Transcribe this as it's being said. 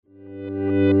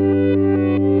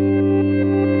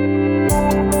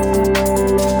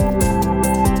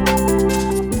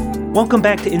Welcome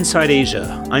back to Inside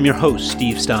Asia. I'm your host,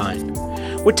 Steve Stein.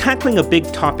 We're tackling a big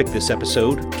topic this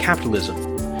episode, capitalism.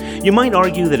 You might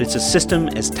argue that it's a system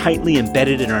as tightly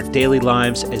embedded in our daily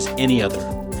lives as any other.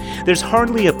 There's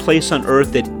hardly a place on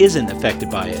Earth that isn't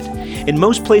affected by it. In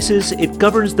most places, it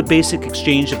governs the basic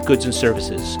exchange of goods and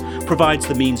services, provides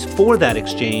the means for that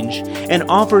exchange, and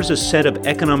offers a set of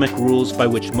economic rules by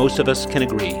which most of us can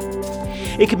agree.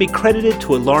 It can be credited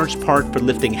to a large part for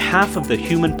lifting half of the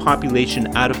human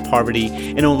population out of poverty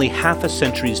in only half a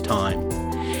century's time.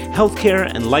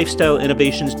 Healthcare and lifestyle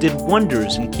innovations did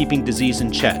wonders in keeping disease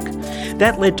in check.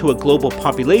 That led to a global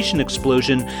population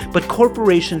explosion, but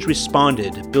corporations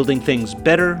responded, building things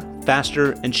better,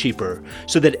 faster, and cheaper,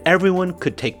 so that everyone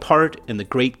could take part in the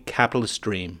great capitalist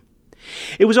dream.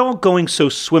 It was all going so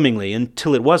swimmingly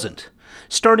until it wasn't.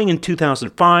 Starting in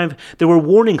 2005, there were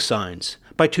warning signs.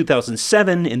 By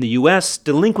 2007, in the U.S.,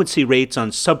 delinquency rates on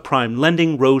subprime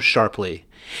lending rose sharply.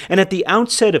 And at the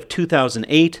outset of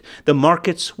 2008, the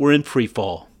markets were in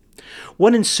freefall.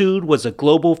 What ensued was a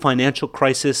global financial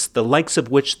crisis, the likes of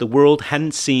which the world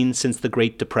hadn't seen since the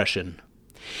Great Depression.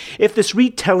 If this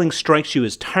retelling strikes you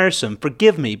as tiresome,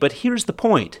 forgive me, but here's the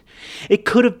point. It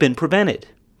could have been prevented.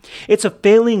 It's a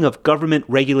failing of government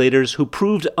regulators who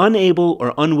proved unable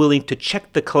or unwilling to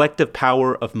check the collective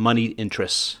power of money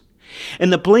interests. In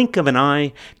the blink of an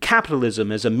eye,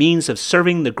 capitalism as a means of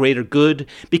serving the greater good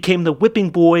became the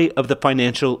whipping boy of the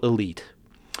financial elite.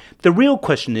 The real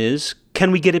question is,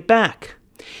 can we get it back?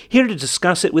 Here to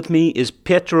discuss it with me is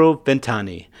Pietro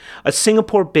Ventani, a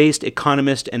Singapore-based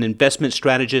economist and investment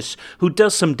strategist who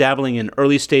does some dabbling in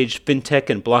early-stage fintech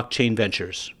and blockchain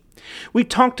ventures. We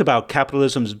talked about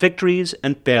capitalism's victories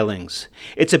and failings,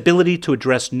 its ability to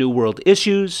address new world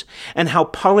issues, and how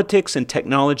politics and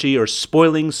technology are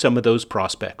spoiling some of those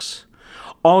prospects.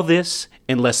 All this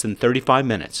in less than 35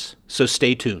 minutes, so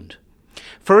stay tuned.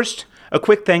 First, a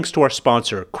quick thanks to our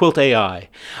sponsor, Quilt AI,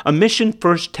 a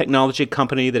mission-first technology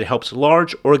company that helps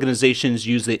large organizations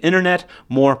use the internet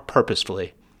more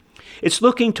purposefully. It's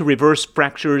looking to reverse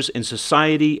fractures in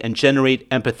society and generate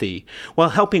empathy, while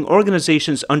helping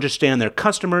organizations understand their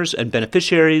customers and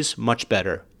beneficiaries much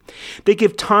better. They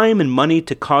give time and money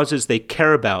to causes they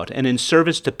care about and in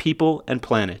service to people and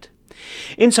planet.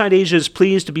 Inside Asia is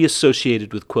pleased to be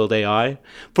associated with Quilt AI.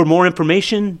 For more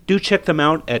information, do check them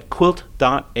out at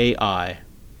quilt.ai.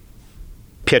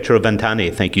 Pietro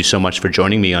Ventani, thank you so much for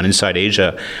joining me on Inside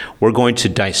Asia. We're going to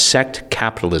dissect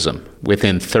capitalism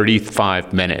within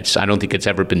 35 minutes. I don't think it's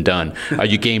ever been done. Are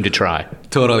you game to try?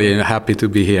 Totally. Happy to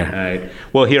be here. All right.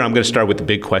 Well, here I'm going to start with the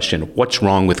big question. What's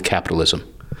wrong with capitalism?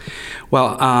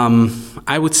 Well,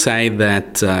 I would say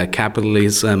that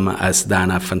capitalism has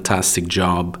done a fantastic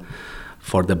job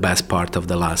for the best part of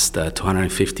the last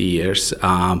 250 years.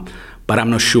 But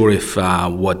I'm not sure if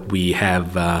what we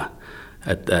have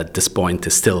at this point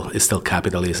is still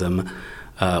capitalism,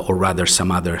 or rather some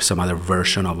other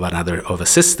version of a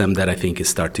system that I think is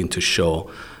starting to show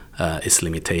its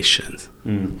limitations.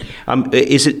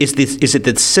 Is it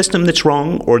the system that's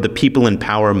wrong, or the people in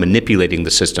power manipulating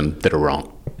the system that are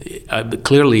wrong?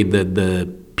 Clearly, the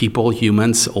people,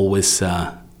 humans, always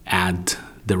add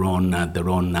their own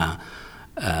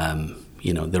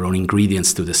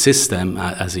ingredients to the system,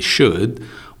 as it should.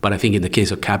 But I think in the case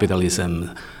of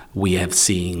capitalism, we have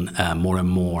seen more and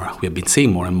more. We have been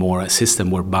seeing more and more a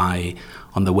system whereby,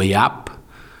 on the way up,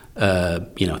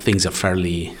 things are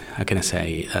fairly,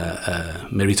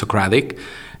 meritocratic,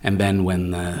 and then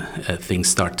when things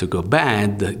start to go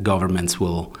bad, governments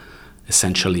will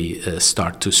essentially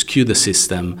start to skew the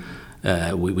system.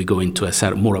 We go into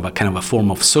more of a kind of a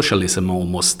form of socialism,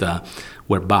 almost,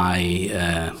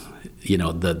 whereby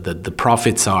the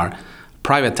profits are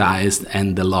privatized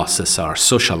and the losses are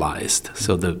socialized.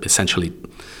 So essentially,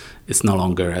 it's no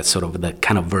longer a sort of the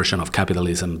kind of version of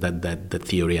capitalism that the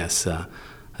theory has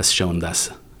shown us.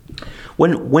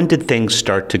 When did things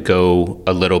start to go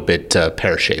a little bit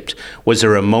pear-shaped? Was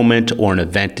there a moment or an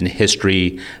event in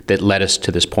history that led us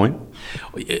to this point?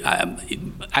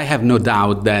 I have no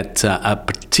doubt that a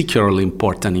particularly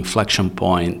important inflection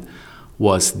point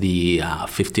was the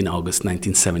 15 August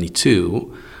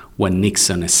 1972, when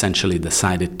Nixon essentially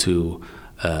decided to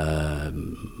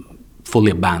fully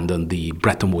abandon the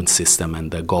Bretton Woods system and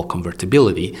the gold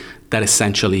convertibility. That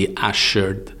essentially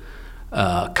ushered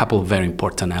a couple of very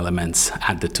important elements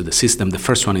added to the system. The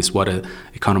first one is what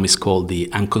economists call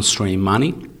the unconstrained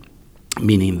money,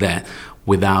 meaning that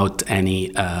without any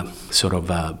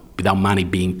without money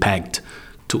being pegged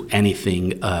to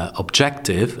anything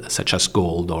objective, such as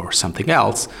gold or something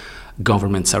else,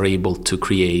 governments are able to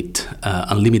create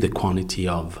unlimited quantity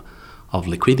of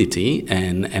liquidity,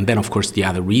 and then of course the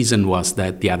other reason was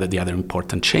that the other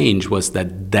important change was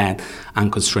that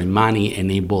unconstrained money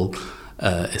enabled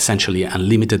essentially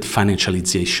unlimited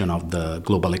financialization of the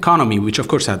global economy, which of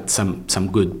course had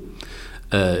some good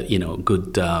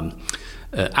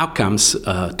outcomes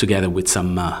together with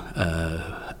some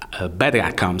bad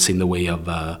outcomes in the way of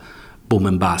boom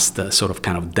and bust, sort of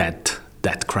kind of debt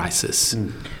crisis.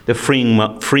 The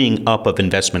freeing up of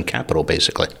investment capital,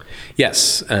 basically.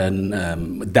 Yes,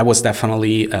 and that was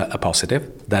definitely a positive.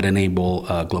 That enable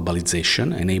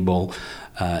globalization, enable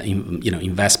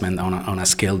investment on a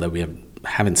scale that we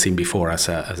haven't seen before as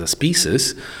a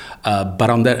species. But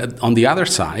on the other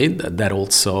side, that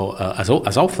also,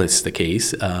 as often is the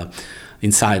case,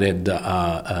 incited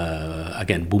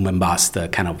again boom and bust,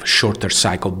 kind of shorter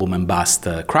cycle boom and bust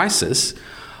crisis,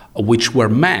 which were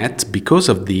met because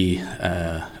of the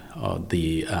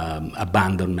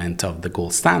abandonment of the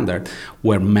gold standard,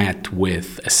 were met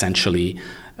with essentially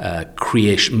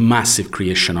massive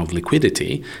creation of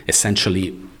liquidity.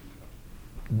 Essentially,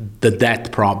 the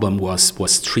debt problem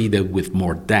was treated with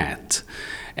more debt,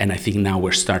 and I think now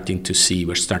we're starting to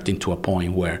a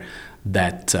point where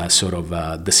that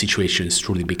the situation is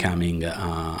truly becoming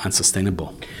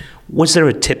unsustainable. Was there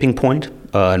a tipping point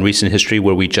in recent history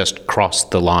where we just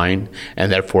crossed the line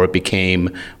and therefore it became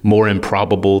more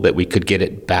improbable that we could get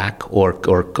it back or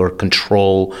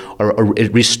control or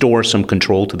restore some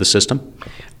control to the system?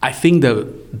 I think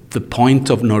the point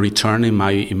of no return, in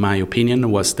my opinion,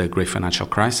 was the great financial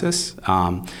crisis.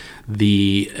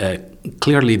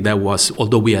 Clearly there was,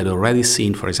 although we had already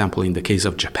seen, for example, in the case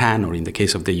of Japan or in the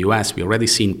case of the US, we already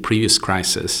seen previous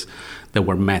crises that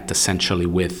were met essentially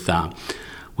with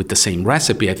the same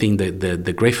recipe. I think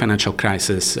the great financial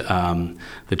crisis, the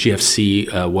GFC,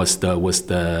 was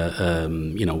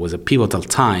a pivotal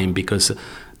time because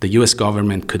the U.S.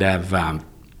 government could have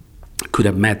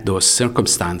met those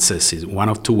circumstances in one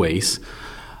of two ways.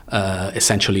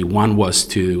 Essentially, one was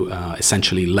to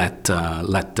essentially let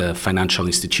the financial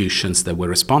institutions that were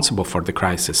responsible for the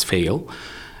crisis fail,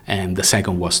 and the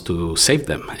second was to save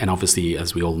them. And obviously,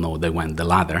 as we all know, they went the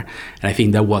latter. And I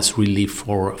think that was really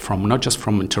from not just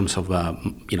from in terms of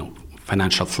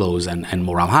financial flows and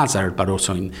moral hazard, but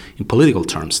also in political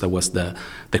terms. That was the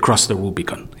cross the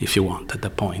Rubicon, if you want, at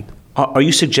that point. Are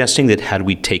you suggesting that had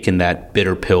we taken that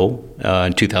bitter pill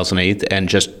in 2008 and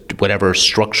just whatever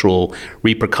structural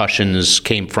repercussions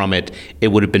came from it, it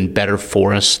would have been better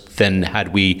for us than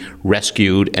had we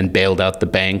rescued and bailed out the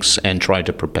banks and tried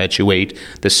to perpetuate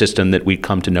the system that we'd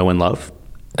come to know and love?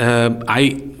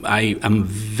 I am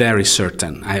very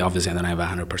certain. I don't have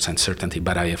 100% certainty,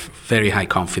 but I have very high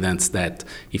confidence that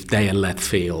if they had let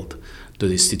failed the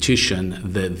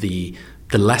institution, the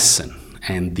lesson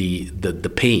and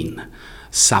the pain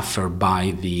suffered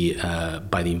by the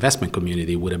investment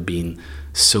community would have been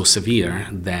so severe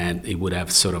that it would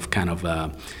have sort of kind of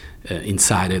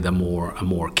incited a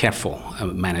more careful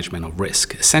management of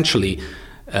risk. Essentially,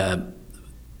 the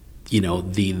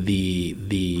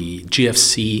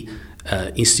GFC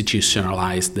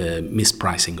institutionalized the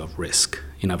mispricing of risk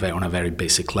on a very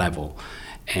basic level.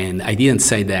 And I didn't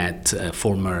say that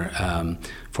former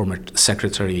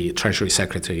Treasury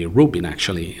Secretary Rubin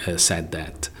actually said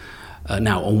that.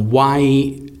 Now, on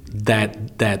why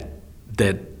that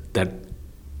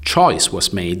choice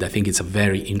was made, I think it's a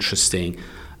very interesting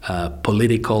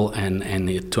political and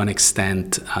to an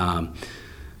extent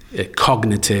a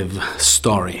cognitive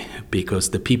story,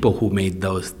 because the people who made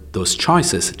those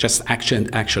choices just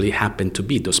actually happened to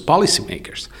be, those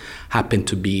policymakers happened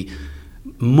to be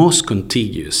most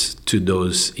contiguous to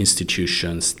those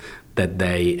institutions that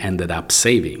they ended up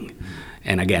saving.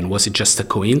 And again, was it just a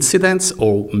coincidence,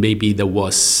 or maybe there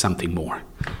was something more?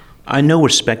 I know we're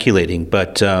speculating,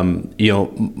 but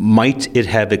might it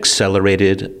have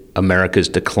accelerated America's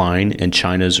decline and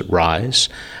China's rise?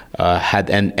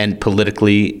 And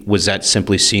politically, was that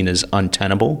simply seen as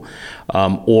untenable?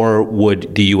 Or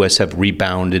would the U.S. have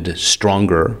rebounded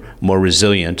stronger, more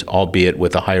resilient, albeit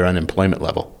with a higher unemployment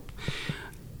level?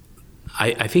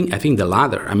 I think the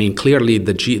latter. I mean, clearly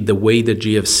the way the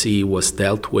GFC was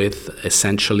dealt with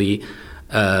essentially,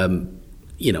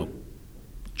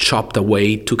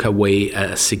 took away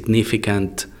a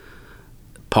significant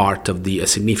part of a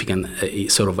significant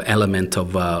sort of element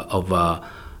of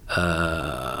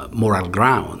moral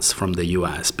grounds from the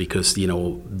U.S. because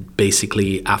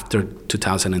basically after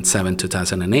 2007,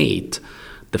 2008,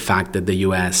 the fact that the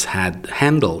U.S. had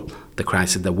handled the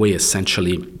crisis that way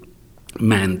essentially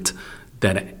meant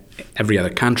that every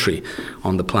other country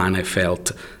on the planet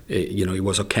felt, it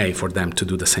was okay for them to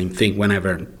do the same thing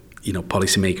whenever,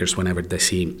 policymakers, whenever they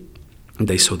see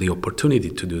They saw the opportunity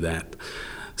to do that.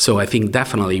 So I think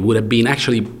definitely would have been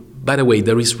actually, by the way,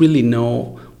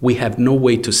 we have no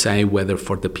way to say whether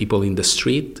for the people in the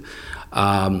street,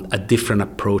 a different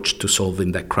approach to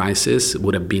solving that crisis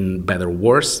would have been better or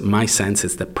worse. My sense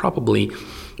is that probably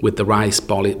with the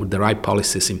right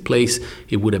policies in place,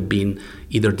 it would have been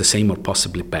either the same or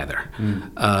possibly better.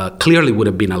 Clearly would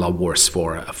have been a lot worse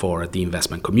for the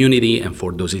investment community and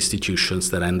for those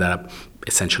institutions that end up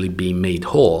essentially being made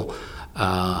whole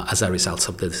as a result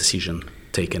of the decision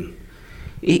taken.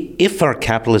 If our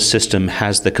capitalist system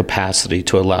has the capacity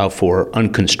to allow for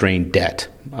unconstrained debt,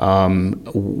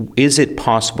 is it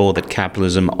possible that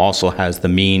capitalism also has the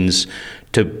means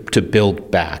to build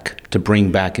back, to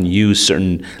bring back and use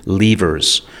certain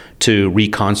levers to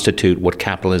reconstitute what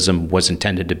capitalism was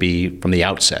intended to be from the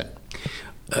outset?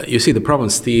 You see, the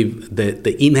problem, Steve,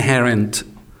 the inherent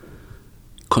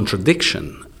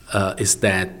contradiction is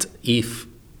that if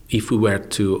we were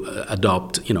to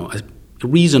adopt, a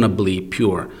reasonably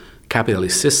pure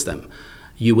capitalist system,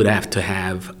 you would have to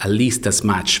have at least as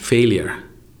much failure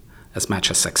as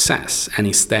much as success. And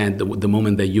instead, the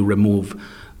moment that you remove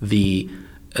the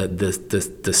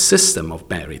system of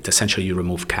merit, essentially you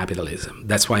remove capitalism.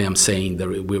 That's why I'm saying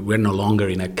that we're no longer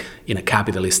in a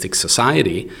capitalistic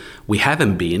society. We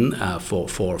haven't been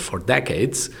for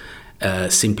decades,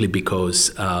 simply because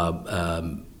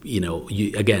again,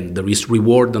 there is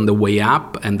reward on the way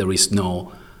up, and there is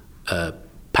no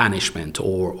punishment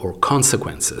or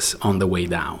consequences on the way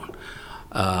down.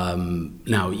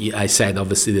 Now, I said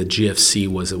obviously the GFC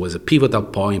was a pivotal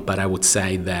point, but I would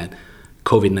say that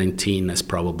COVID-19 has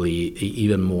probably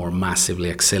even more massively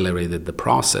accelerated the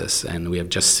process, and we have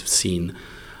just seen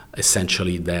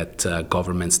essentially that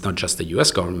governments, not just the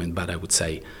U.S. government, but I would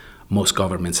say most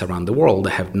governments around the world,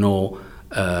 have no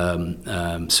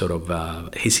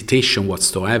hesitation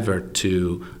whatsoever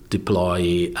to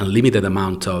deploy unlimited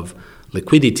amount of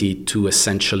liquidity to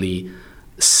essentially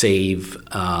save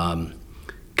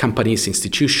companies,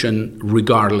 institutions,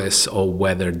 regardless of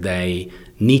whether they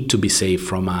need to be saved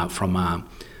from a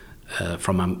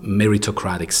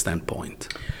meritocratic standpoint.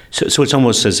 So it's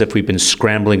almost as if we've been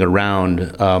scrambling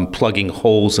around, plugging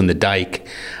holes in the dike,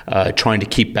 trying to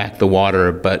keep back the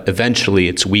water, but eventually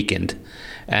it's weakened.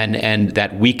 And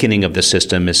that weakening of the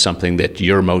system is something that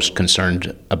you're most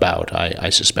concerned about, I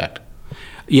suspect.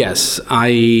 Yes,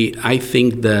 I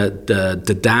think that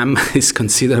the dam is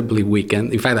considerably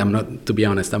weakened. In fact, to be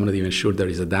honest, I'm not even sure there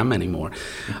is a dam anymore.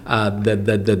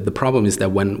 The problem is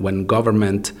that when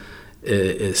government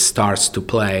starts to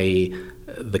play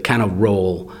the kind of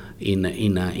role in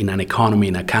an economy,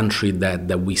 in a country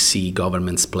that we see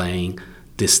governments playing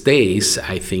these days,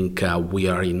 I think we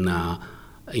are in a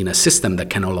system that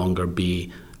can no longer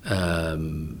be,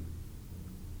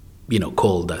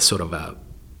 called a sort of a,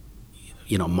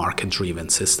 market-driven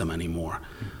system anymore.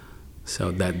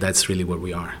 So that's really where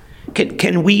we are.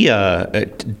 Can we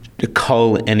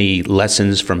cull any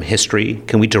lessons from history?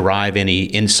 Can we derive any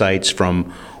insights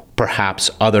from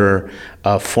perhaps other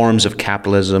forms of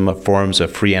capitalism, forms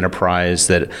of free enterprise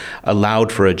that allowed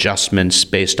for adjustments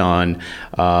based on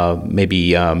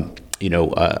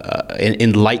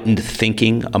enlightened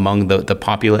thinking among the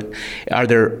populace? Are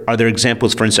there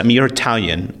examples? For instance, you're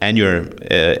Italian and you're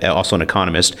also an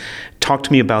economist. Talk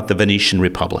to me about the Venetian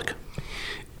Republic.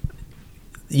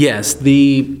 Yes,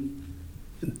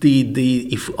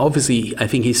 obviously I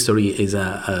think history is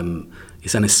an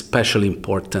especially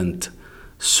important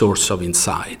source of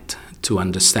insight to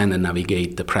understand and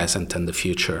navigate the present and the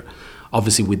future.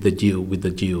 Obviously, with the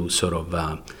due sort of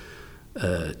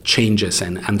changes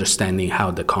and understanding how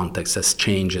the context has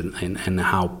changed and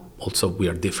how also we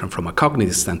are different from a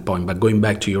cognitive standpoint. But going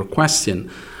back to your question,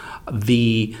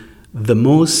 the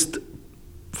most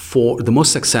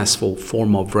successful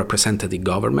form of representative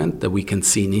government that we can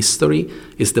see in history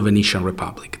is the Venetian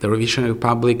Republic. The Venetian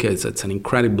Republic it's an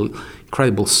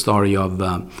incredible story of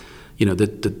the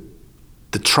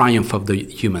triumph of the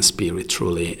human spirit,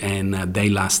 truly, and they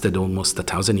lasted almost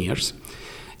 1,000 years.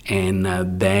 And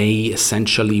they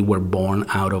essentially were born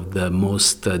out of the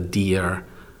most dear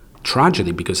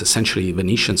tragedy, because essentially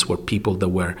Venetians were people that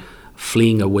were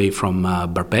fleeing away from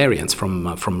barbarians,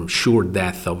 from sure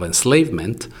death of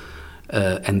enslavement,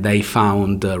 and they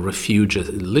found refuge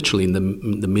literally in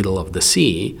the middle of the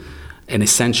sea, and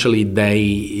essentially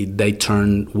they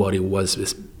turned what it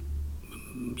was,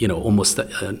 almost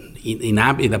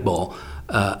inhabitable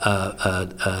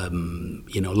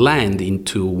land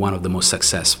into one of the most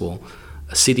successful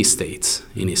city-states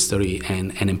in history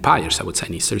and empires, I would say,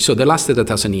 in history. So they lasted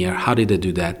 1,000 years. How did they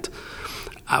do that?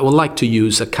 I would like to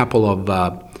use a couple of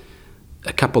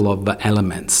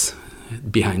elements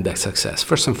behind that success.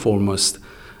 First and foremost,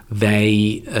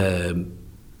 they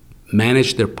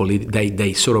managed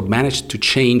they sort of managed to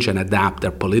change and adapt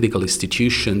their political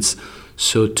institutions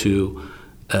so to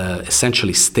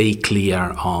essentially stay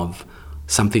clear of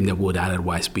something that would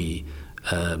otherwise be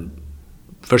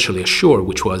virtually assured,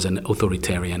 which was an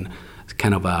authoritarian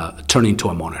kind of turn into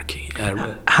a monarchy.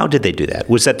 How did they do that?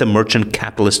 Was that the merchant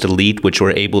capitalist elite which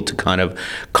were able to kind of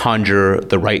conjure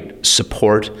the right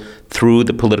support through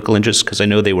the political interests? Because I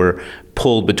know they were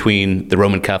pulled between the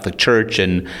Roman Catholic Church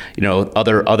and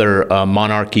other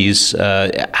monarchies.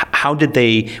 How did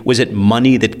they? Was it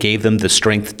money that gave them the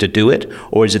strength to do it,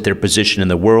 or is it their position in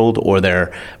the world, or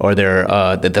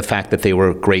the fact that they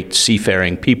were great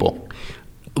seafaring people?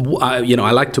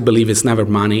 I like to believe it's never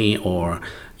money or.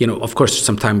 Of course,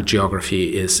 sometimes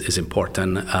geography is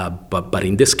important, but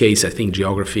in this case, I think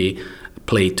geography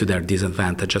played to their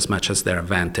disadvantage as much as their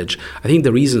advantage. I think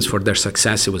the reasons for their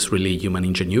success, it was really human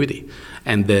ingenuity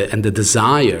and the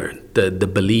desire, the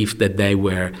belief that they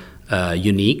were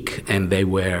unique and they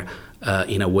were,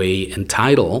 in a way,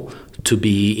 entitled to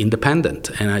be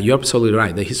independent. And you're absolutely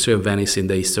right. The history of Venice is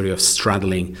the history of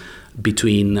struggling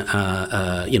between,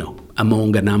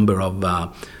 among a number of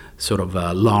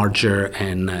larger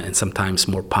and sometimes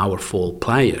more powerful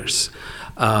players.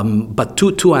 But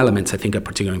two elements I think are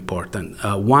particularly important.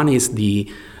 One is the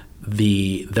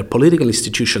political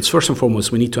institutions. First and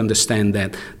foremost, we need to understand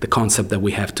that the concept that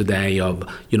we have today of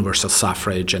universal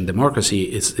suffrage and democracy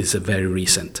is a very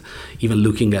recent. Even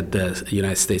looking at the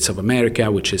United States of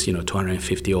America, which is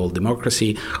 250-year-old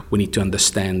democracy, we need to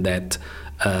understand that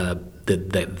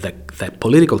that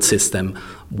political system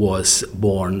was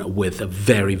born with a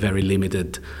very, very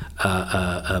limited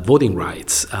voting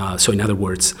rights. So in other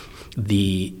words,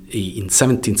 in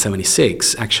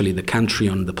 1776, actually the country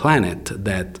on the planet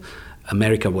that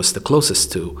America was the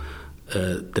closest to,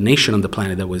 the nation on the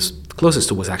planet that was closest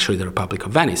to was actually the Republic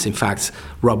of Venice. In fact,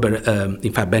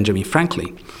 Benjamin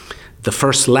Franklin, the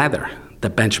first letter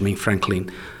that Benjamin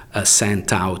Franklin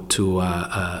sent out to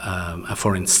a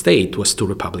foreign state was to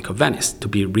Republic of Venice to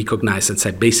be recognized and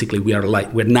said, basically,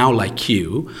 we're now like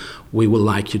you. We would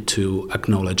like you to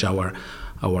acknowledge our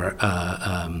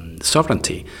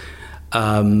sovereignty.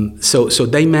 So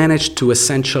they managed to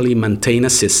essentially maintain a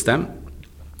system,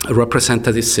 a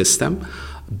representative system,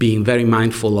 being very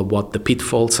mindful of what the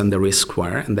pitfalls and the risks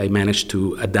were, and they managed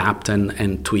to adapt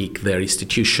and tweak their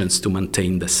institutions to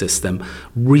maintain the system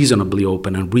reasonably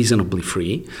open and reasonably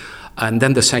free. And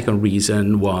then the second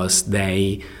reason was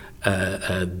they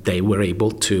were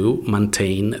able to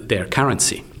maintain their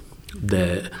currency,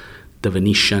 the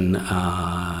Venetian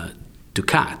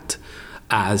ducat,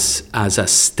 as a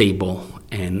stable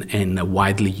and a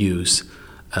widely used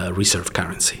reserve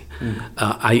currency.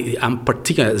 I'm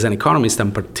particularly, as an economist,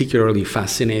 I'm particularly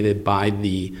fascinated by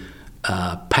the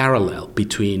parallel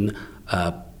between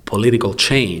political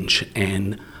change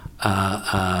and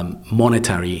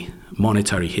monetary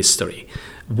history.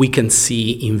 We can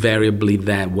see invariably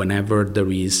that whenever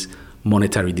there is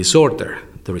monetary disorder,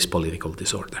 there is political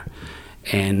disorder.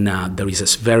 And there is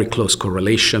a very close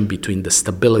correlation between the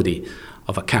stability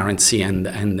of a currency and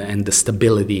the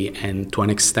stability and, to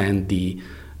an extent, the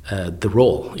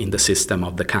role in the system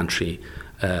of the country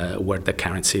where the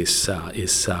currency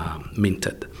is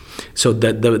minted. So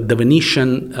the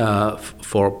Venetian,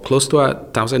 for close to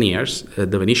 1,000 years,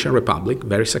 the Venetian Republic,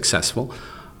 very successful,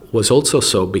 was also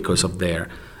so because of their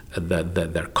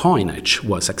coinage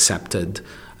was accepted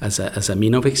as a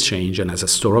mean of exchange and as a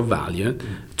store of value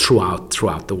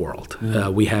throughout the world.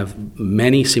 We have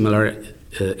many similar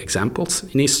examples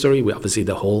in history. Obviously,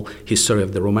 the whole history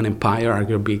of the Roman Empire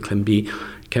arguably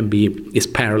is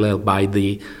paralleled by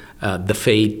the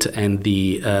fate and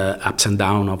the ups and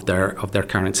downs of their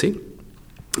currency.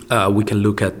 We can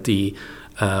look at the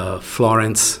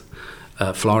Florence.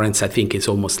 Florence, I think, is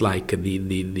almost like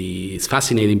it's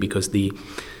fascinating because the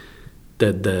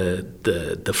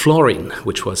florin,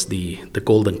 which was the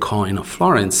golden coin of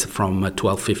Florence from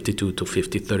 1252 to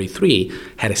 5033,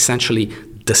 had essentially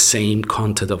the same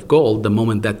content of gold. The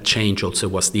moment that changed also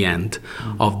was the end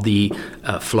of the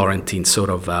Florentine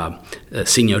sort of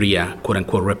signoria,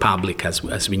 quote-unquote, republic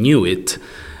as we knew it,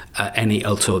 and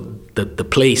also the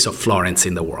place of Florence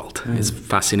in the world. It's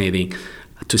fascinating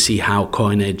to see how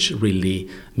coinage really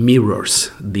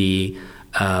mirrors the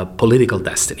political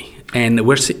destiny. And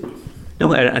we're so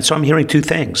I'm hearing two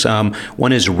things.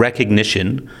 One is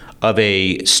recognition of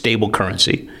a stable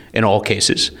currency in all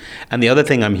cases. And the other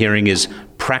thing I'm hearing is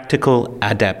practical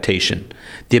adaptation,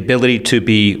 the ability to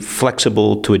be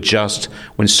flexible, to adjust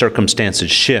when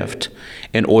circumstances shift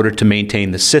in order to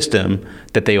maintain the system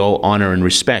that they all honor and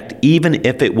respect, even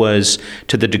if it was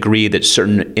to the degree that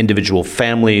certain individual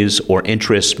families or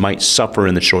interests might suffer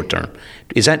in the short term.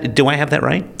 Do I have that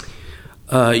right?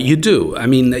 You do. I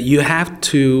mean, you have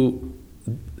to.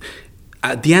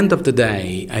 At the end of the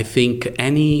day, I think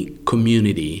any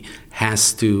community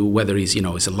has to, whether it's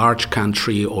a large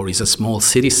country or is a small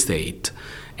city-state,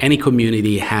 any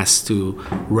community has to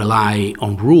rely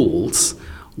on rules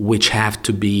which have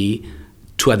to be,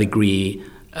 to a degree,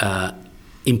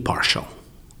 impartial.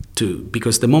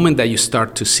 Because the moment that you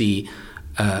start to see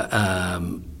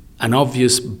an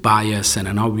obvious bias and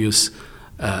an obvious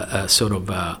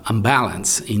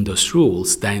imbalance in those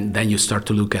rules, then you start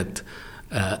to look at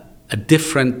a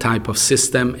different type of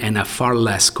system and a far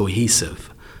less cohesive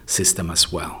system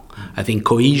as well. I think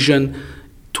cohesion,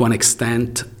 to an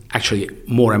extent, actually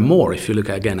more and more, if you look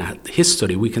again at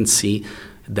history, we can see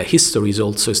the history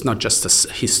is not just a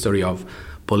history of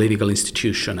political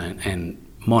institution and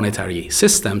monetary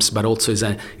systems, but also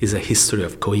is a history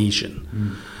of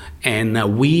cohesion.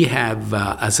 And we have,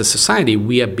 as a society,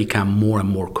 we have become more and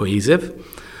more cohesive.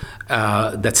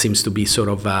 That seems to be sort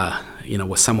of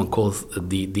what someone calls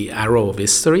the arrow of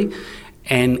history.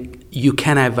 And you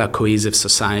can have a cohesive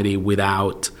society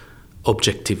without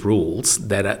objective rules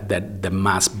that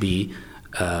must be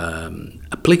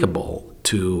applicable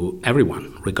to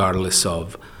everyone, regardless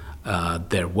of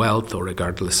their wealth or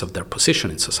regardless of their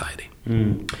position in society.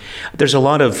 There's a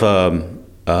lot of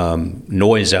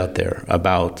noise out there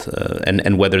about,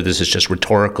 and whether this is just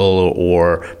rhetorical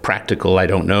or practical, I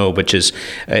don't know, but just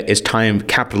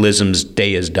capitalism's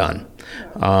day is done.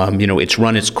 It's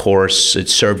run its course,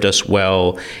 it's served us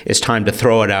well, it's time to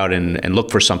throw it out and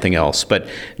look for something else. But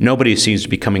nobody seems to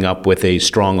be coming up with a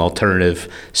strong alternative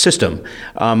system.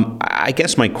 I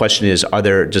guess my question is,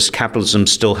 does capitalism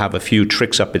still have a few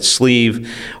tricks up its sleeve,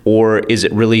 or is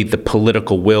it really the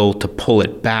political will to pull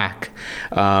it back,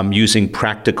 using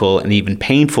practical and even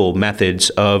painful methods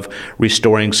of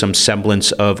restoring some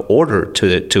semblance of order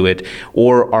to it,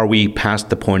 or are we past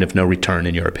the point of no return,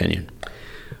 in your opinion?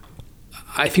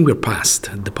 I think we're past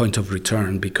the point of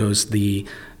return because because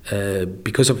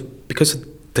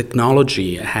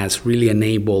technology has really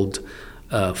enabled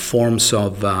forms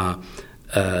of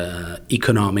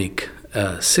economic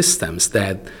systems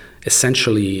that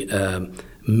essentially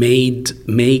make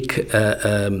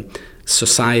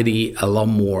society a lot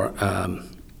more,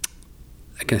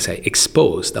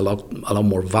 exposed, a lot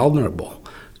more vulnerable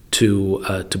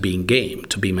to being gamed,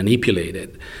 to be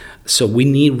manipulated. So we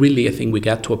need really, I think we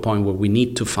got to a point where we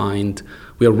need to find,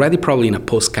 we're already probably in a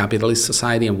post-capitalist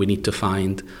society, and we need to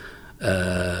find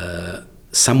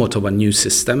somewhat of a new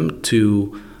system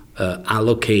to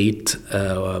allocate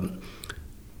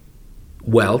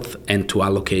wealth and to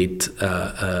allocate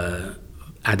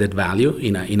added value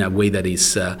in a way that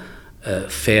is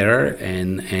fair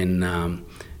and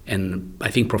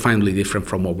I think profoundly different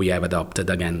from what we have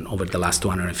adopted, again, over the last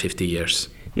 250 years.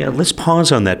 Yeah, let's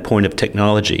pause on that point of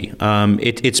technology.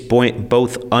 It's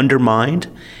both undermined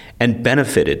and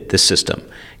benefited the system.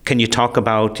 Can you talk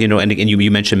about, and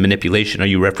you mentioned manipulation. Are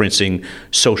you referencing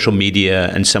social media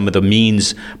and some of the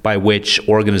means by which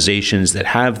organizations that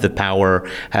have the power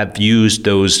have used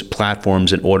those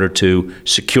platforms in order to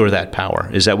secure that power?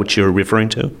 Is that what you're referring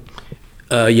to?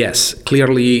 Yes,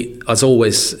 clearly, as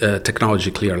always,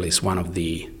 technology clearly is one of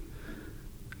the,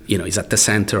 is at the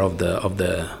center of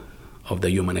the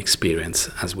human experience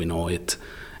as we know it.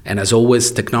 And as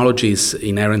always, technology is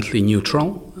inherently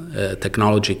neutral.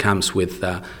 Technology comes with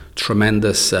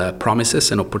tremendous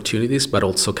promises and opportunities, but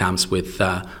also comes with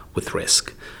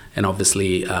risk. And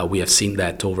obviously, we have seen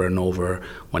that over and over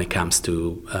when it comes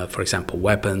to, for example,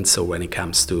 weapons, or when it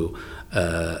comes to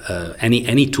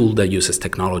any tool that uses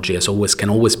technology. Can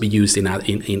always be used in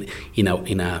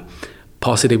a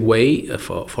positive way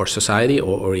for society,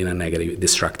 or in a negative,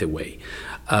 destructive way.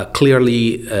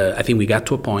 Clearly, I think we got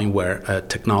to a point where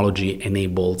technology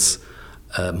enables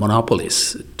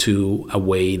monopolies to a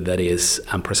way that is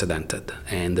unprecedented.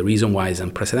 And the reason why it's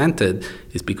unprecedented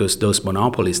is because those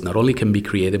monopolies not only can be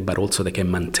created, but also they can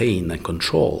maintain and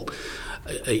control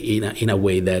in a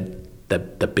way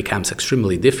that becomes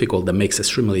extremely difficult, that makes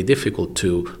extremely difficult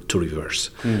to reverse.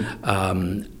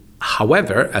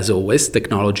 However, as always,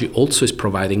 technology also is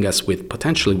providing us with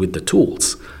potentially with the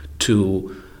tools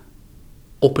to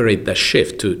operate that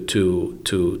shift, to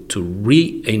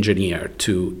re-engineer,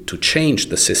 to change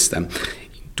the system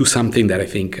to something that I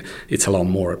think it's a lot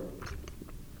more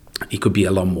it could be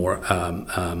a lot more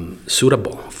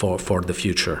suitable for the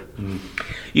future.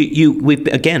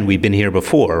 We've been here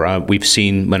before. We've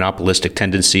seen monopolistic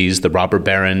tendencies, the robber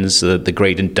barons, the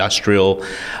great industrial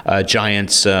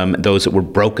giants, those that were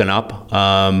broken up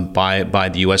by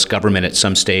the U.S. government at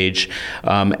some stage,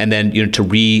 and then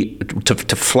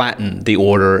to flatten the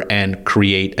order and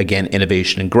create again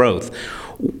innovation and growth.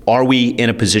 Are we in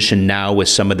a position now with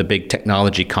some of the big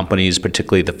technology companies,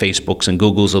 particularly the Facebooks and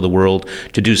Googles of the world,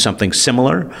 to do something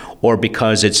similar? Or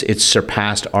because it's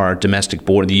surpassed our domestic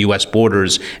border, the U.S.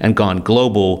 borders, and gone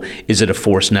global, is it a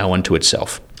force now unto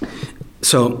itself?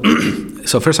 So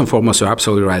first and foremost, you're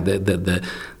absolutely right.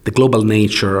 The global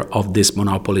nature of these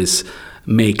monopolies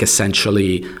make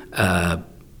essentially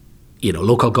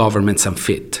local governments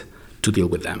unfit to deal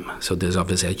with them. So there's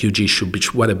obviously a huge issue,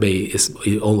 which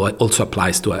also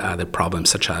applies to other problems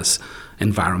such as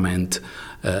environment,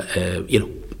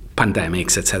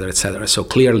 pandemics, et cetera, et cetera. So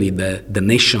clearly the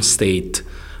nation state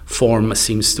form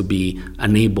seems to be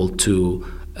unable to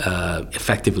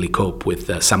effectively cope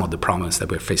with some of the problems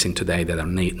that we're facing today that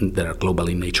are global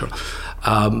in nature.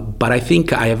 But I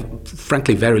think I have,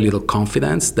 frankly, very little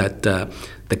confidence that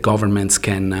the governments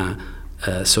can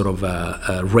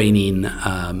rein in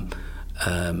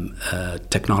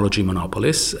technology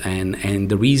monopolies, and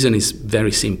the reason is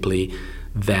very simply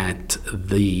that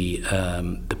the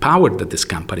power that these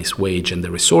companies wage and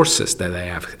the resources that they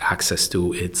have access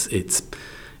to is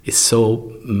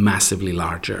so massively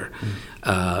larger.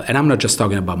 And I'm not just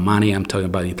talking about money. I'm talking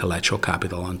about intellectual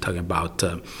capital. I'm talking about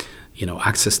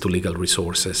access to legal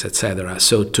resources, etc.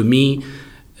 So to me,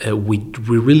 we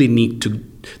really need to.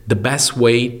 The best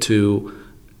way to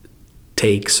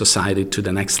take society to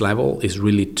the next level is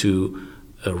really to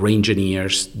re-engineer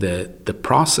the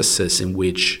processes in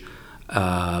which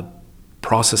the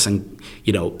processes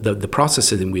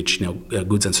in which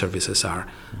goods and services are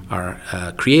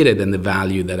created, and the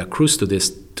value that accrues to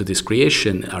this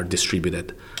creation are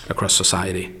distributed across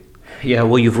society. Yeah,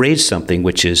 well, you've raised something,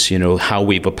 which is, how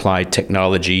we've applied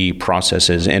technology,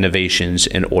 processes, innovations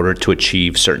in order to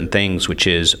achieve certain things, which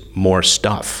is more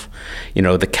stuff.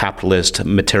 The capitalist,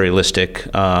 materialistic,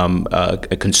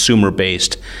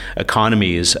 consumer-based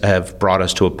economies have brought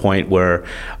us to a point where,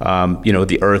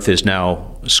 the earth is now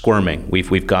squirming.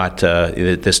 We've got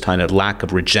this kind of lack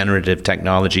of regenerative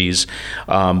technologies.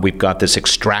 We've got this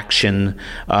extraction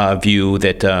view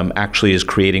that actually is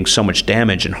creating so much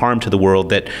damage and harm to the world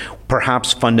that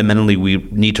perhaps fundamentally we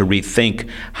need to rethink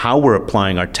how we're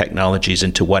applying our technologies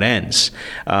and to what ends.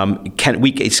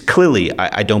 It's clearly,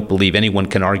 I don't believe anyone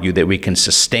can argue that we can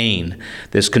sustain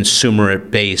this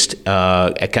consumer-based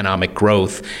economic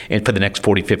growth for the next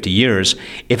 40, 50 years.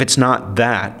 If it's not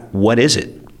that, what is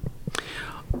it?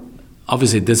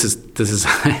 Obviously, this is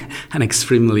an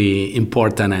extremely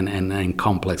important and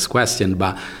complex question,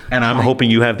 and I'm hoping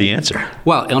you have the answer.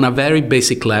 Well, on a very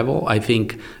basic level, I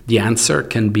think the answer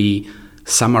can be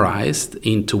summarized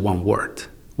into one word,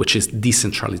 which is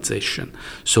decentralization.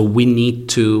 So we need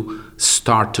to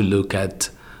start to look at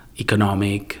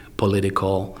economic,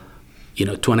 political,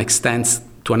 to an extent,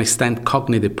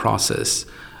 cognitive process,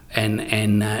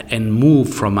 and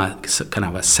move from a kind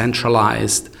of a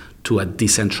centralized to a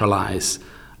decentralized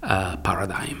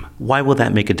paradigm. Why will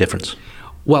that make a difference?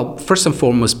 Well, first and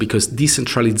foremost, because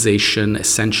decentralization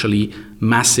essentially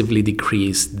massively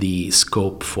decreased the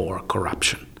scope for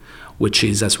corruption, which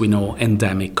is, as we know,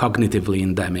 cognitively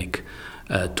endemic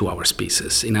to our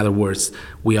species. In other words,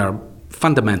 we are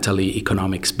fundamentally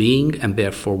economics being, and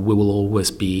therefore we will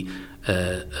always be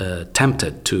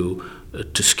tempted to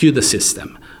skew the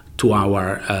system to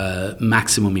our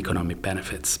maximum economic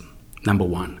benefits. Number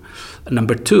one.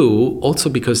 Number two, also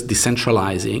because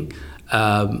decentralizing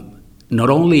not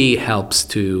only helps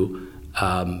to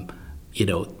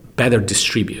better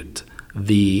distribute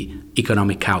the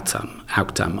economic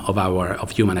outcome of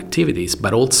human activities,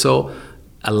 but also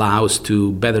allows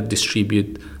to better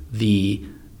distribute the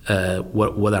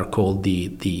what are called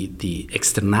the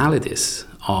externalities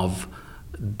of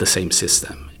the same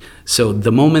system. So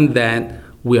the moment that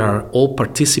we are all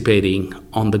participating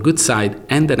on the good side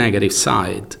and the negative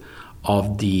side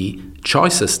of the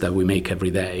choices that we make every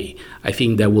day, I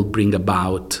think that will bring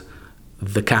about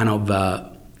the kind of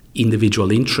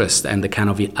individual interest and the kind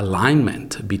of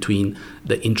alignment between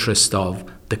the interest of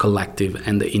the collective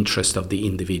and the interest of the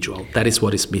individual. That is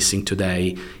what is missing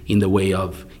today in the way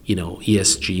of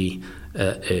ESG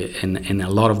and a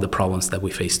lot of the problems that we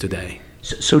face today.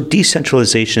 So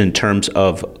decentralization in terms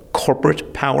of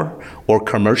corporate power or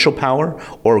commercial power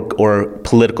or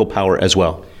political power as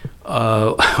well?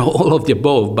 All of the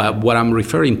above, but what I'm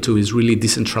referring to is really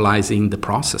decentralizing the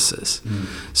processes.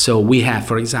 So we have,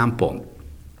 for example,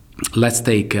 let's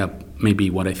take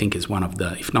maybe what I think is one of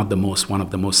the, if not the most, one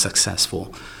of the most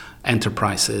successful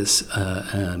enterprises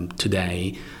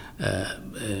today,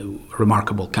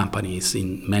 remarkable companies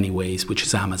in many ways, which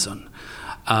is Amazon.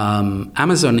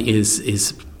 Amazon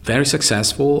is very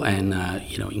successful and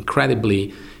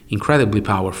incredibly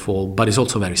powerful, but is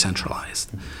also very centralized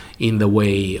in the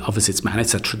way, obviously, it's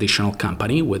managed. It's a traditional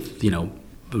company with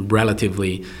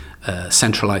relatively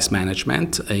centralized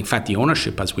management. In fact, the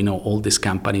ownership, as we know, all these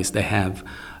companies, they have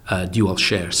dual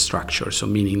share structure. So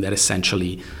meaning that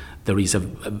essentially there is a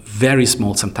very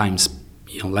small, sometimes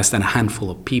less than a handful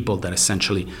of people that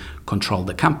essentially control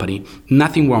the company.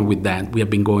 Nothing wrong with that. We have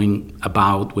been going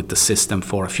about with the system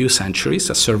for a few centuries.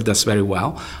 It served us very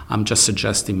well. I'm just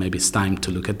suggesting maybe it's time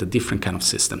to look at the different kind of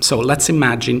system. So let's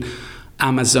imagine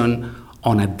Amazon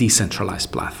on a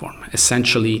decentralized platform,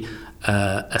 essentially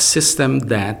a system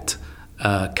that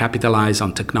capitalizes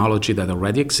on technology that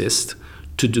already exists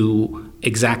to do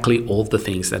exactly all the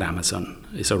things that Amazon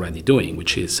is already doing,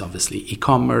 which is obviously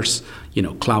e-commerce,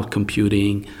 cloud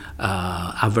computing,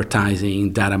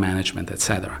 advertising, data management,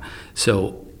 etc.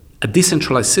 So a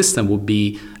decentralized system would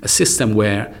be a system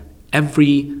where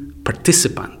every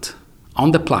participant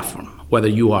on the platform, whether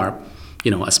you are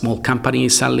a small company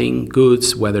selling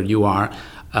goods, whether you are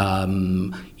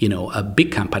a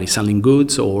big company selling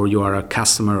goods, or you are a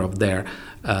customer of their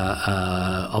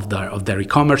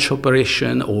e-commerce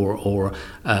operation, or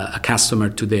a customer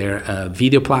to their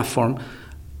video platform,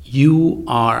 you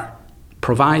are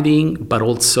providing but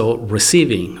also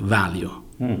receiving value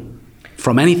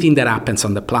from anything that happens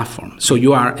on the platform. So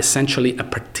you are essentially a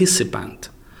participant.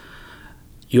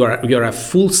 You are a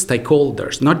full stakeholder,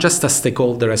 not just a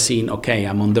stakeholder as in, okay,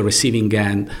 I'm on the receiving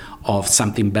end of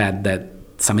something bad, that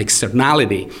some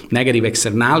externality, negative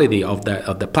externality of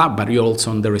the platform, but you're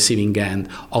also on the receiving end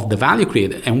of the value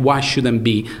created. And why shouldn't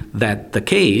be that the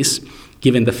case,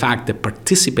 given the fact that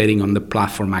participating on the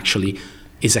platform actually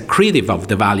is accretive of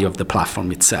the value of the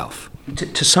platform itself?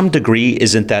 To some degree,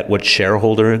 isn't that what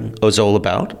shareholder is all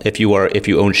about? If you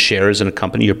own shares in a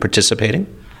company, you're participating?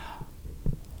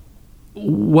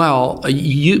 Well,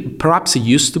 perhaps it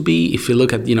used to be. If you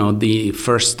look at the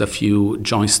first few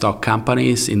joint stock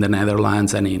companies in the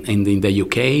Netherlands and in the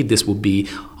UK, this would be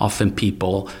often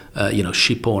people,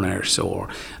 ship owners or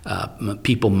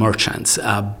people merchants.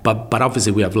 But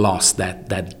obviously we have lost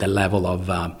that level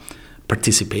of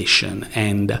participation,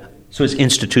 and so it's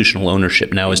institutional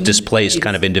ownership now is displaced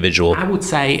kind of individual. I would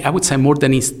say more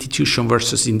than institution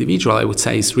versus individual. I would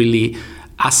say it's really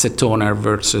asset owner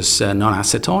versus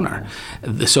non-asset owner.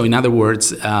 So in other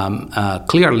words,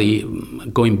 clearly,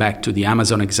 going back to the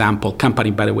Amazon example,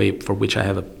 company, by the way, for which I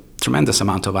have a tremendous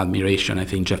amount of admiration. I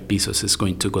think Jeff Bezos is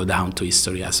going to go down to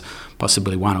history as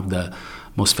possibly one of the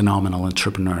most phenomenal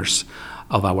entrepreneurs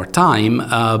of our time.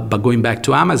 But going back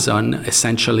to Amazon,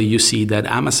 essentially you see that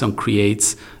Amazon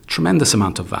creates tremendous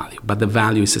amount of value, but the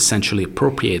value is essentially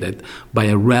appropriated by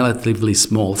a relatively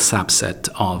small subset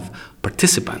of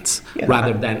participants,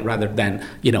 rather than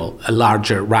a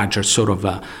larger sort of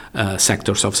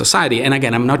sectors of society. And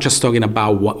again, I'm not just talking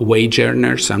about wage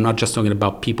earners. I'm not just talking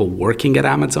about people working at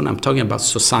Amazon. I'm talking about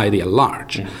society at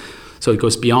large. Yeah. So it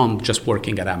goes beyond just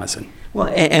working at Amazon. Well,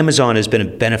 Amazon has been a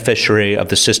beneficiary of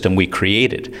the system we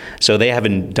created. So they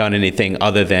haven't done anything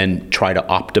other than try to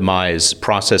optimize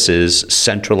processes,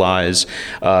 centralize,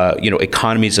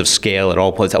 economies of scale at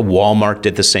all places. Walmart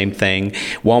did the same thing.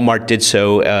 Walmart did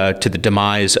so to the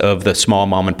demise of the small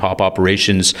mom and pop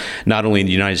operations, not only in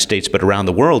the United States, but around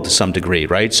the world to some degree,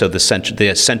 right? So the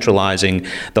centralizing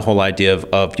the whole idea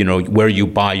of where you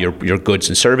buy your goods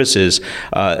and services,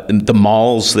 the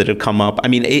malls that have come up. I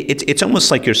mean, it's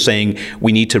almost like you're saying,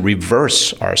 we need to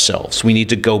reverse ourselves. We need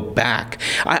to go back.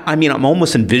 I mean, I'm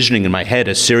almost envisioning in my head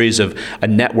a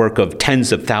network of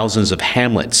tens of thousands of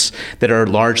hamlets that are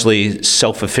largely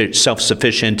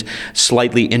self-sufficient,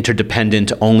 slightly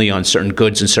interdependent only on certain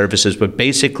goods and services, but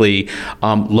basically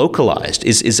localized.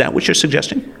 Is that what you're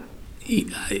suggesting?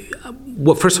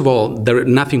 Well, first of all, there's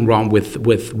nothing wrong with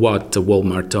what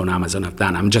Walmart and Amazon have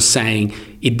done. I'm just saying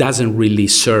it doesn't really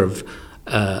serve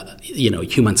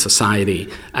human society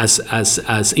as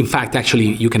in fact, actually,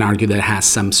 you can argue that it has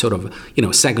some sort of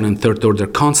second and third order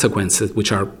consequences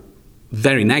which are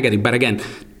very negative. But again,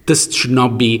 this should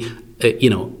not be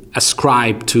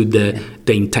ascribed to the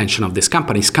the intention of these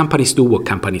companies. Companies do what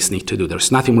companies need to do.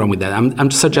 There's nothing wrong with that. I'm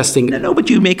suggesting... No, but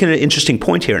you make an interesting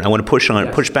point here, and I want to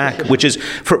push back, which is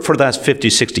for the last 50,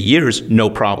 60 years, no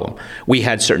problem. We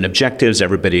had certain objectives,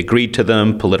 everybody agreed to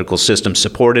them, political systems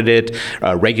supported it,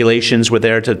 regulations were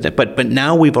there, but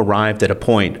now we've arrived at a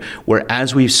point where,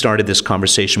 as we've started this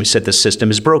conversation, we said the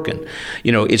system is broken.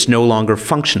 It's no longer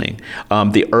functioning.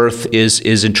 The earth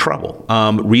is in trouble.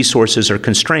 Resources are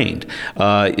constrained.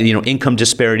 Income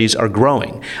disparities are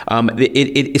growing.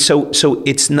 So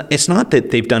it's not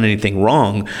that they've done anything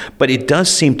wrong, but it does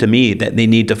seem to me that they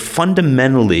need to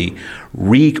fundamentally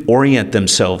reorient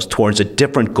themselves towards a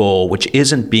different goal, which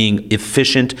isn't being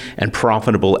efficient and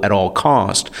profitable at all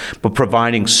cost, but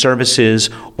providing services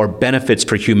or benefits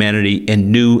for humanity in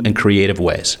new and creative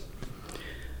ways.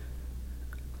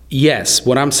 Yes,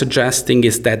 what I'm suggesting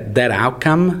is that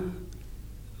outcome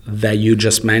that you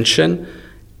just mentioned,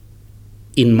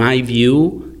 in my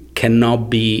view, cannot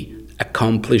be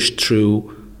accomplished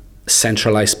through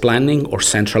centralized planning or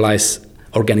centralized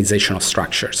organizational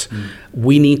structures.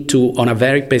 We need to, on a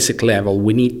very basic level,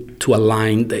 we need to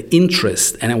align the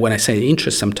interest, and when I say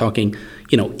interest, I'm talking,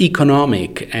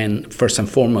 economic and first and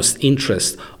foremost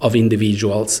interest of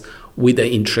individuals with the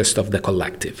interest of the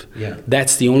collective. Yeah.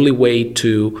 That's the only way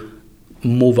to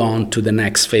move on to the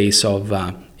next phase of,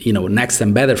 next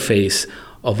and better phase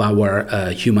of our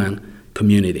human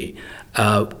community.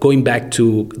 Going back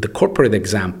to the corporate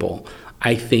example,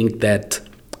 I think that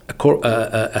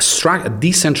a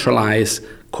decentralized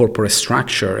corporate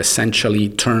structure essentially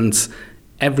turns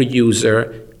every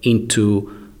user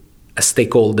into a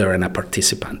stakeholder and a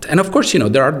participant. And of course,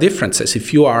 there are differences.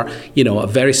 If you are, a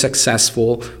very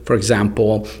successful, for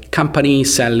example, company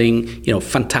selling,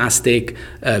 fantastic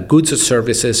goods or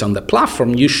services on the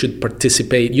platform, you should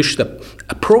participate, you should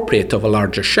appropriate of a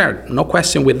larger share. No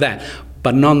question with that.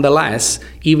 But nonetheless,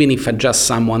 even if I'm just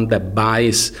someone that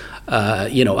buys,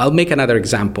 I'll make another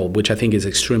example, which I think is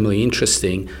extremely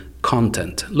interesting,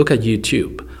 content. Look at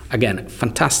YouTube. Again,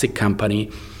 fantastic company.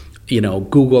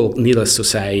 Google, needless to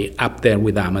say, up there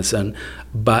with Amazon.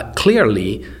 But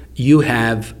clearly, you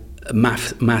have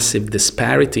massive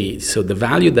disparity. So the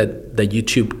value that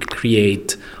YouTube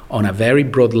create on a very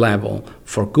broad level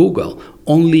for Google,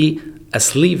 only a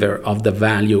sliver of the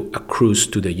value accrues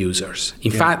to the users.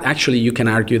 In fact, actually, you can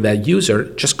argue that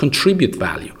users just contribute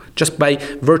value just by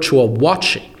virtue of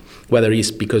watching, whether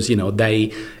it's because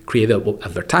they create an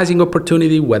advertising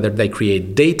opportunity, whether they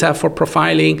create data for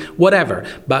profiling, whatever.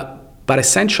 But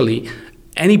essentially,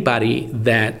 anybody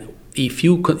that if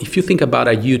you think about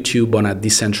a YouTube on a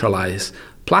decentralized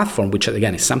platform, which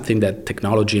again is something that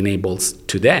technology enables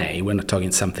today, we're not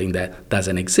talking something that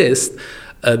doesn't exist,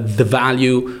 the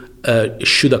value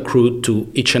should accrue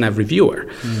to each and every viewer.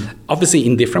 Obviously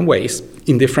in different ways,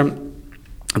 in different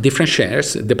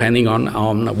shares, depending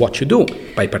on what you do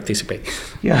by participating.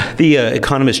 Yeah, the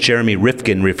economist Jeremy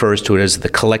Rifkin refers to it as the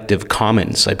collective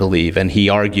commons, I believe, and he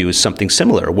argues something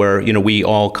similar, where we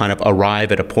all kind of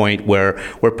arrive at a point where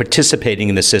we're participating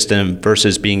in the system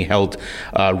versus being held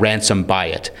ransom by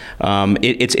it.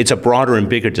 It's a broader and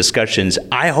bigger discussions.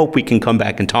 I hope we can come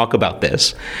back and talk about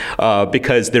this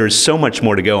because there is so much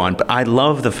more to go on. But I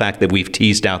love the fact that we've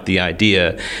teased out the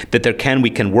idea that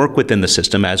we can work within the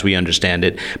system as we understand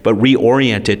it, but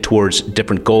reorient it towards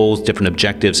different goals, different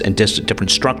objectives, and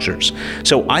different structures.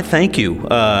 So I thank you,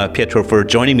 Pietro, for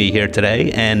joining me here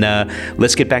today, and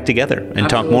let's get back together and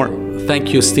talk more.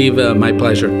 Thank you, Steve. My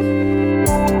pleasure.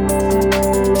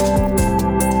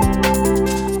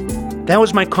 That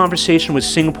was my conversation with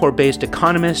Singapore-based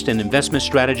economist and investment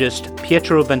strategist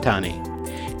Pietro Ventani.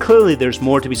 Clearly, there's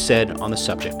more to be said on the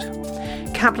subject.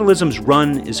 Capitalism's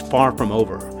run is far from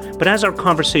over. But as our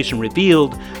conversation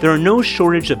revealed, there are no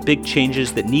shortage of big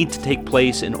changes that need to take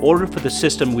place in order for the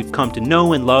system we've come to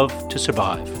know and love to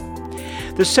survive.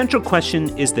 The central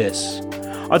question is this: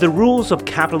 are the rules of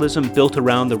capitalism built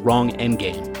around the wrong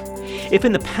endgame? If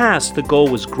in the past the goal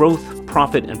was growth,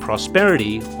 profit, and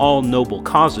prosperity, all noble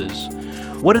causes,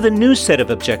 what are the new set of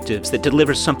objectives that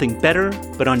deliver something better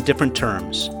but on different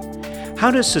terms? How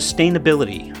does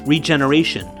sustainability,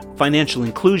 regeneration, financial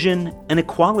inclusion, and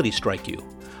equality strike you?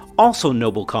 Also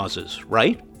noble causes,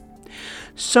 right?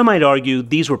 Some might argue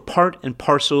these were part and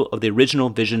parcel of the original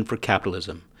vision for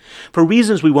capitalism. For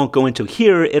reasons we won't go into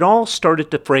here, it all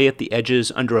started to fray at the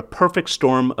edges under a perfect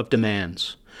storm of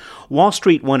demands. Wall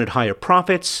Street wanted higher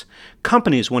profits,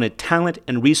 companies wanted talent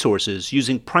and resources,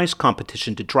 using price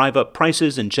competition to drive up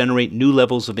prices and generate new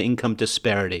levels of income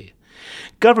disparity.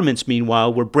 Governments,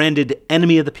 meanwhile, were branded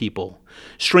enemy of the people.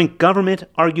 Shrink government,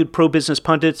 argued pro-business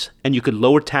pundits, and you could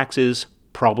lower taxes.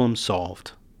 Problem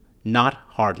solved. Not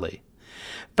hardly.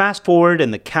 Fast forward,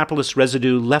 and the capitalist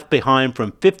residue left behind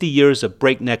from 50 years of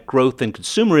breakneck growth and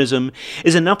consumerism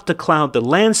is enough to cloud the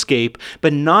landscape,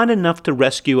 but not enough to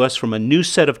rescue us from a new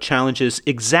set of challenges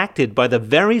exacted by the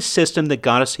very system that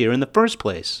got us here in the first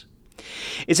place.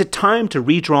 Is it time to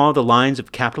redraw the lines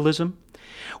of capitalism?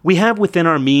 We have within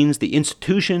our means the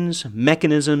institutions,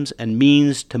 mechanisms, and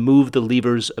means to move the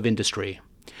levers of industry.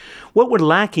 What we're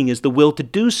lacking is the will to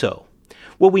do so.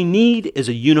 What we need is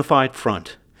a unified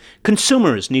front.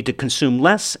 Consumers need to consume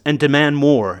less and demand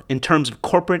more in terms of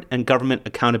corporate and government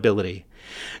accountability.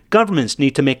 Governments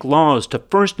need to make laws to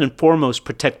first and foremost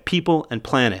protect people and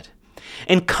planet.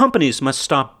 And companies must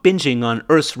stop binging on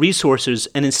Earth's resources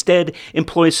and instead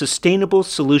employ sustainable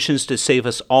solutions to save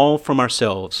us all from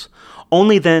ourselves.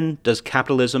 Only then does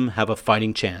capitalism have a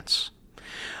fighting chance.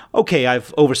 Okay,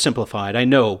 I've oversimplified, I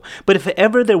know, but if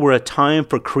ever there were a time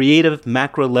for creative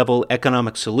macro-level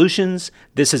economic solutions,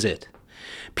 this is it.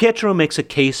 Pietro makes a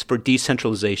case for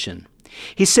decentralization.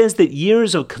 He says that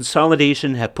years of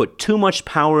consolidation have put too much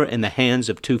power in the hands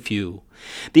of too few.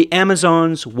 The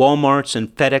Amazons, Walmarts,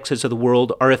 and FedExes of the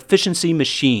world are efficiency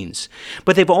machines,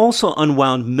 but they've also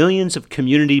unwound millions of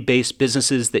community-based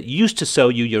businesses that used to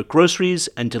sell you your groceries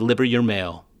and deliver your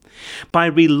mail. By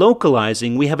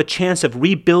relocalizing, we have a chance of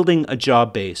rebuilding a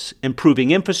job base, improving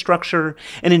infrastructure,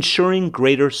 and ensuring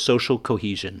greater social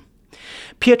cohesion.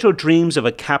 Pietro dreams of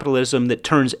a capitalism that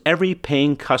turns every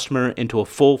paying customer into a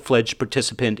full-fledged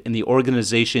participant in the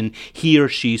organization he or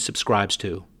she subscribes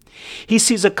to. He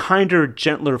sees a kinder,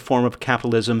 gentler form of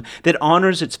capitalism that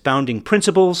honors its founding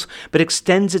principles, but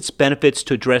extends its benefits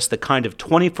to address the kind of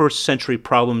 21st century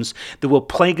problems that will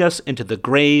plague us into the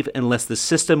grave unless the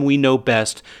system we know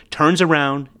best turns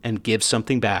around and gives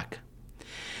something back.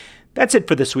 That's it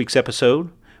for this week's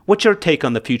episode. What's your take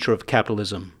on the future of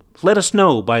capitalism? Let us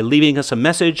know by leaving us a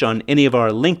message on any of our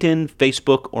LinkedIn,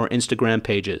 Facebook, or Instagram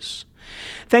pages.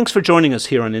 Thanks for joining us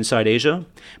here on Inside Asia.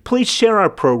 Please share our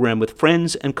program with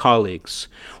friends and colleagues.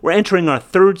 We're entering our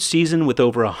third season with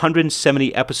over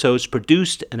 170 episodes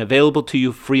produced and available to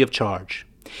you free of charge.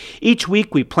 Each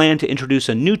week, we plan to introduce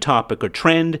a new topic or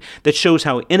trend that shows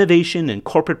how innovation and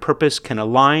corporate purpose can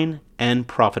align and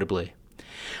profitably.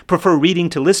 Prefer reading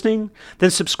to listening? Then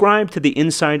subscribe to the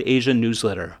Inside Asia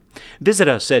newsletter. Visit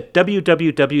us at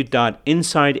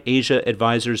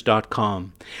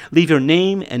www.insideasiaadvisors.com. Leave your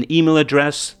name and email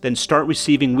address, then start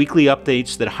receiving weekly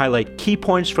updates that highlight key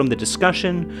points from the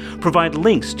discussion, provide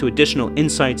links to additional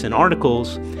insights and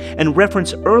articles, and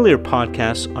reference earlier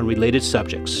podcasts on related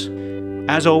subjects.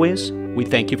 As always, we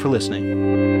thank you for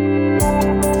listening.